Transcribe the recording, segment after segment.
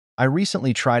I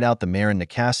recently tried out the Marin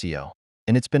Nicasio,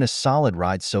 and it's been a solid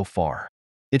ride so far.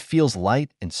 It feels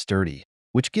light and sturdy,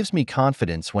 which gives me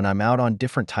confidence when I'm out on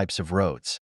different types of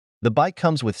roads. The bike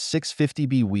comes with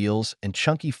 650B wheels and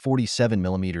chunky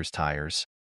 47mm tires,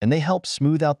 and they help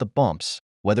smooth out the bumps,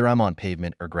 whether I'm on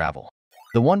pavement or gravel.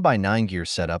 The 1x9 gear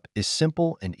setup is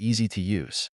simple and easy to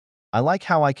use. I like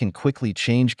how I can quickly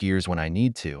change gears when I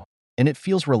need to, and it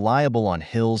feels reliable on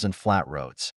hills and flat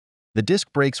roads. The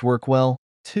disc brakes work well,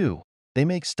 too. They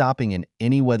make stopping in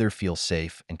any weather feel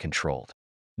safe and controlled.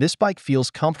 This bike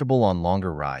feels comfortable on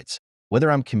longer rides,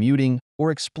 whether I'm commuting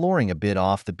or exploring a bit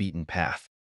off the beaten path.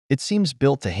 It seems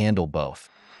built to handle both,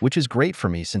 which is great for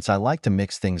me since I like to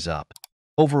mix things up.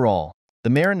 Overall, the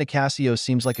Marin Nicasio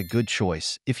seems like a good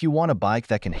choice if you want a bike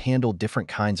that can handle different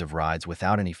kinds of rides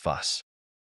without any fuss.